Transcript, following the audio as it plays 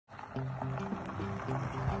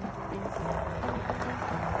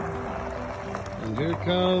And here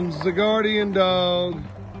comes the guardian dog.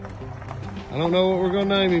 I don't know what we're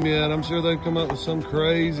gonna name him yet. I'm sure they've come up with some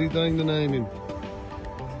crazy thing to name him.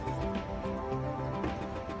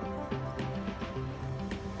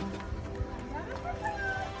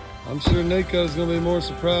 I'm sure Nico's gonna be more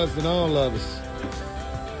surprised than all of us.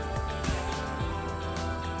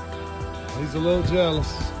 He's a little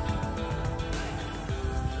jealous.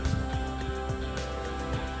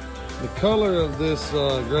 The color of this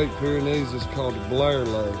Great Pyrenees is called Blair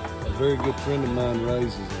Low. A very good friend of mine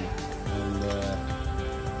raises them. And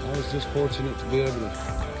I was just fortunate to be able to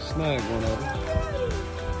snag one of them.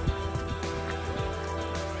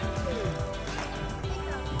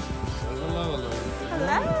 Say hello, hello.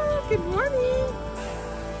 Hello, good morning.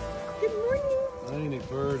 Good morning. Ain't he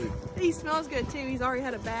pretty? He smells good too. He's already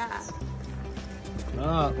had a bath.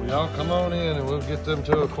 Alright, well, y'all come on in and we'll get them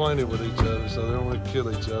two acquainted with each other so they don't want to kill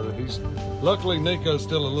each other. Luckily Nico's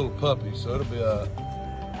still a little puppy, so it'll be alright.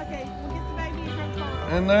 Okay, we'll get the baby from car.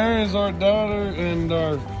 And there is our daughter and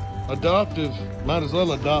our adoptive, might as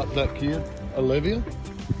well adopt that kid, Olivia.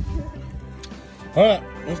 Alright,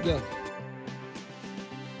 let's go.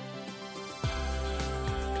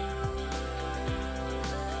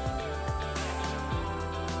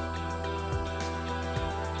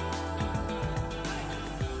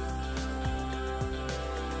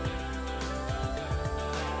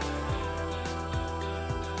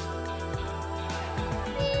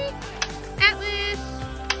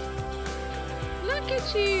 Look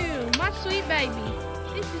at you, my sweet baby.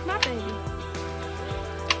 This is my baby.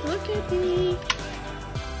 Look at me.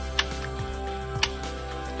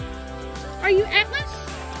 Are you Atlas?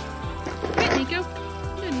 Hey, Nico.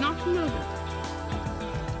 I'm gonna knock him over.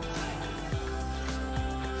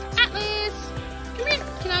 Atlas! Come here.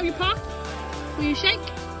 Can I have your paw? Will you shake?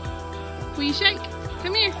 Will you shake?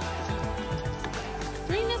 Come here.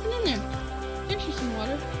 There ain't nothing in there. There's just some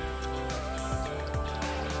water.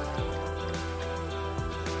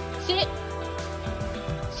 Sit.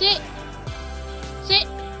 Sit. Sit.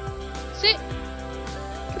 Sit.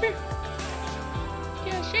 Come here.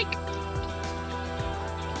 Yeah, shake.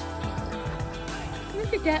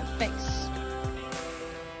 Look at that face.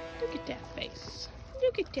 Look at that face.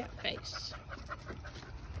 Look at that face.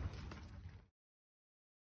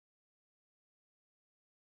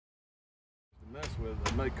 To mess with,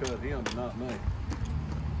 they may cut him, but not me.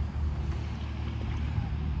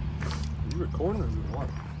 Are you recording or what?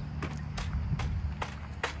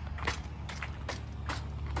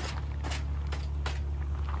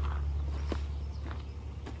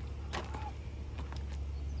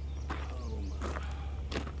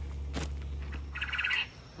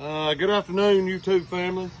 Good afternoon, YouTube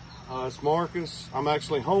family. It's Marcus. I'm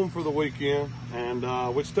actually home for the weekend, and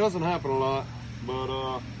which doesn't happen a lot,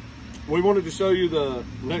 but we wanted to show you the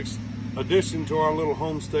next addition to our little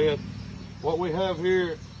homestead. What we have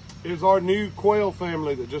here is our new quail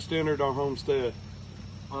family that just entered our homestead.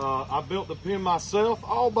 I built the pen myself,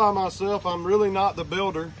 all by myself. I'm really not the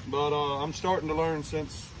builder, but I'm starting to learn,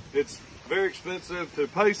 since it's very expensive to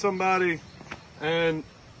pay somebody, and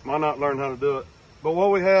why not learn how to do it? But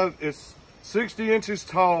what we have is 60 inches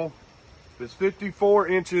tall. It's 54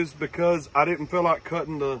 inches because I didn't feel like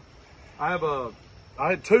cutting the, I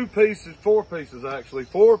had four pieces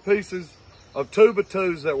of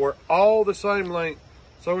 2x2s that were all the same length.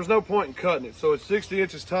 So there's no point in cutting it. So it's 60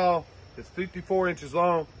 inches tall, it's 54 inches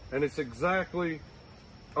long, and it's exactly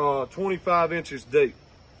 25 inches deep.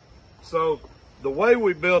 So the way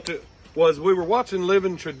we built it was, we were watching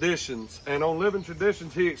Living Traditions, and on Living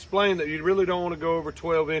Traditions he explained that you really don't want to go over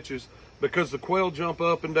 12 inches because the quail jump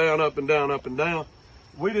up and down, up and down, up and down.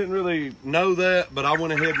 We didn't really know that, but I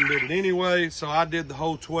went ahead and did it anyway, so I did the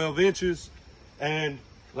whole 12 inches, and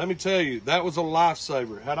let me tell you, that was a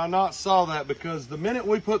lifesaver. Had I not saw that, because the minute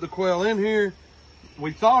we put the quail in here,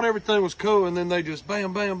 we thought everything was cool, and then they just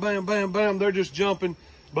bam, bam, bam, bam, bam, they're just jumping.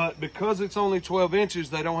 But because it's only 12 inches,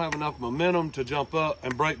 they don't have enough momentum to jump up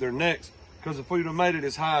and break their necks. Because if we'd have made it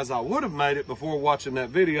as high as I would have made it before watching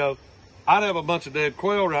that video, I'd have a bunch of dead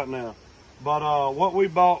quail right now. But what we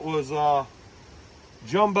bought was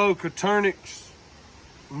jumbo Coturnix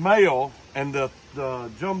male, and the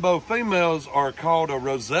jumbo females are called a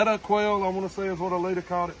Rosetta quail, I want to say is what Alita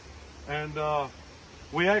called it. And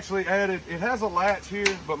we actually added, it has a latch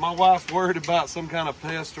here, but my wife's worried about some kind of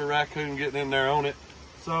pest or raccoon getting in there on it.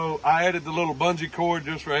 So I added the little bungee cord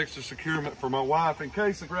just for extra securement for my wife, in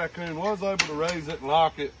case the raccoon was able to raise it and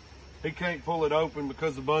lock it. He can't pull it open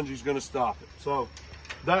because the bungee's going to stop it. So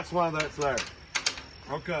that's why that's there.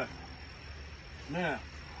 Okay. Now,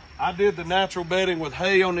 I did the natural bedding with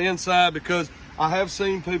hay on the inside because I have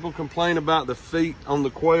seen people complain about the feet on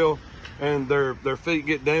the quail. and their feet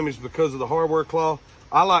get damaged because of the hardware cloth.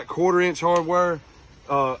 I like 1/4 inch hardware.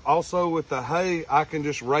 Also with the hay, I can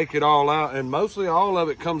just rake it all out, and mostly all of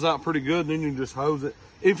it comes out pretty good, and then you can just hose it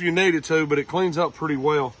if you needed to, but it cleans up pretty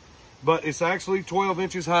well. But it's actually 12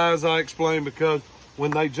 inches high, as I explained, because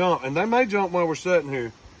when they jump, and they may jump while we're sitting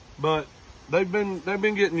here, but they've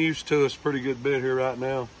been getting used to us pretty good bit here right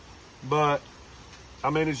now. But I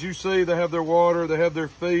mean, as you see, they have their water, they have their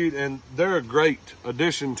feed, and they're a great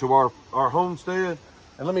addition to our homestead.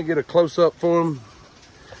 And let me get a close up for them.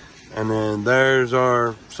 And then there's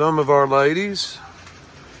some of our ladies.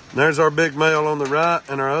 And there's our big male on the right,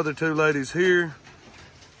 and our other 2 ladies here.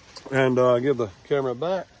 And give the camera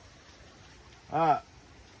back. All right,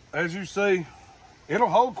 as you see,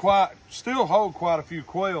 it'll still hold quite a few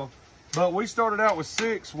quail. But we started out with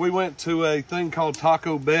 6. We went to a thing called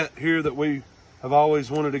Taco Bet here that we have always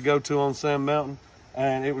wanted to go to on Sand Mountain,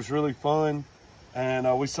 and it was really fun.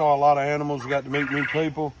 And we saw a lot of animals. We got to meet new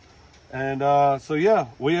people. And so yeah,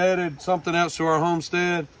 we added something else to our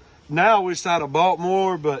homestead. Now we decided to bought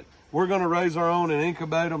more, but we're gonna raise our own and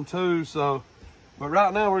incubate them too. So, but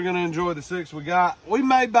right now we're gonna enjoy the 6 we got. We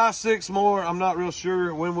may buy 6 more. I'm not real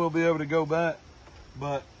sure when we'll be able to go back,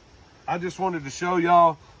 but I just wanted to show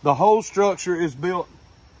y'all the whole structure is built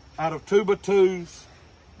out of 2x2s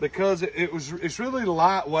because it's really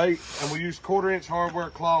lightweight, and we use 1/4 inch hardware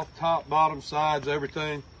cloth, top, bottom, sides,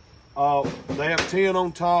 everything. They have 10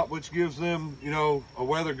 on top, which gives them, you know, a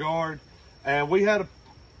weather guard. And we had a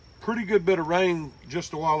pretty good bit of rain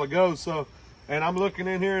just a while ago. So, and I'm looking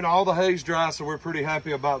in here and all the hay's dry, so we're pretty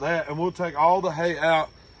happy about that. And we'll take all the hay out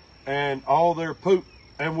and all their poop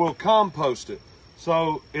and we'll compost it.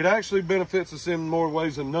 So it actually benefits us in more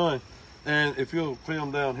ways than none. And if you'll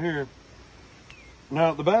film down here.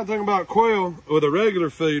 Now, the bad thing about quail with a regular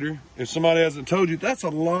feeder, if somebody hasn't told you, that's a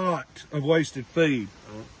lot of wasted feed.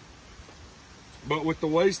 But with the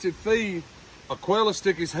wasted feed, a quail will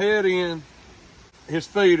stick his head in his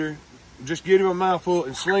feeder, just get him a mouthful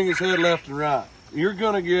and sling his head left and right. You're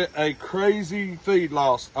gonna get a crazy feed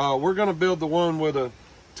loss. We're gonna build the one where the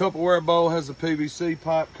Tupperware bowl has a PVC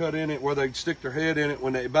pipe cut in it where they stick their head in it.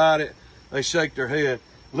 When they bite it, they shake their head.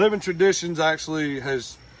 Living Traditions actually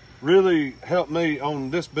has really helped me on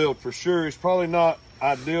this build for sure. It's probably not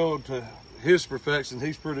ideal to his perfection.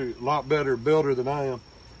 He's a lot better builder than I am.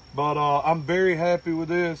 But I'm very happy with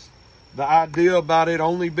this. The idea about it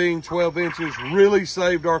only being 12 inches really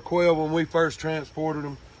saved our quail when we first transported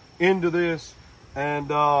them into this. And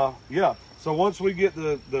yeah, so once we get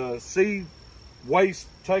the seed waste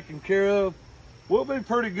taken care of, we'll be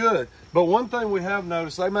pretty good. But one thing we have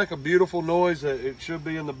noticed, they make a beautiful noise that it should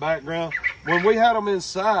be in the background. When we had them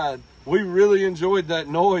inside, we really enjoyed that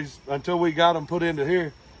noise until we got them put into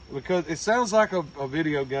here, because it sounds like a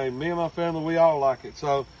video game. Me and my family, we all like it.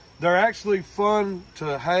 So they're actually fun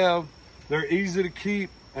to have. They're easy to keep.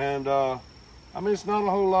 And I mean, it's not a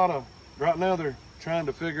whole lot of, right now they're trying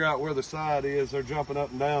to figure out where the side is. They're jumping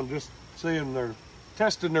up and down, just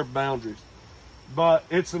testing their boundaries. But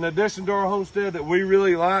it's an addition to our homestead that we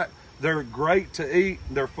really like. They're great to eat.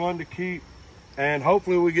 They're fun to keep. And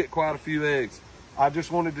hopefully we get quite a few eggs. I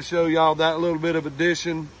just wanted to show y'all that little bit of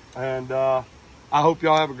addition. And I hope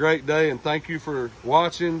y'all have a great day. And thank you for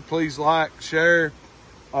watching. Please like, share,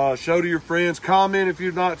 show to your friends. Comment if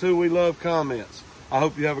you'd like to. We love comments. I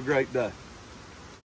hope you have a great day.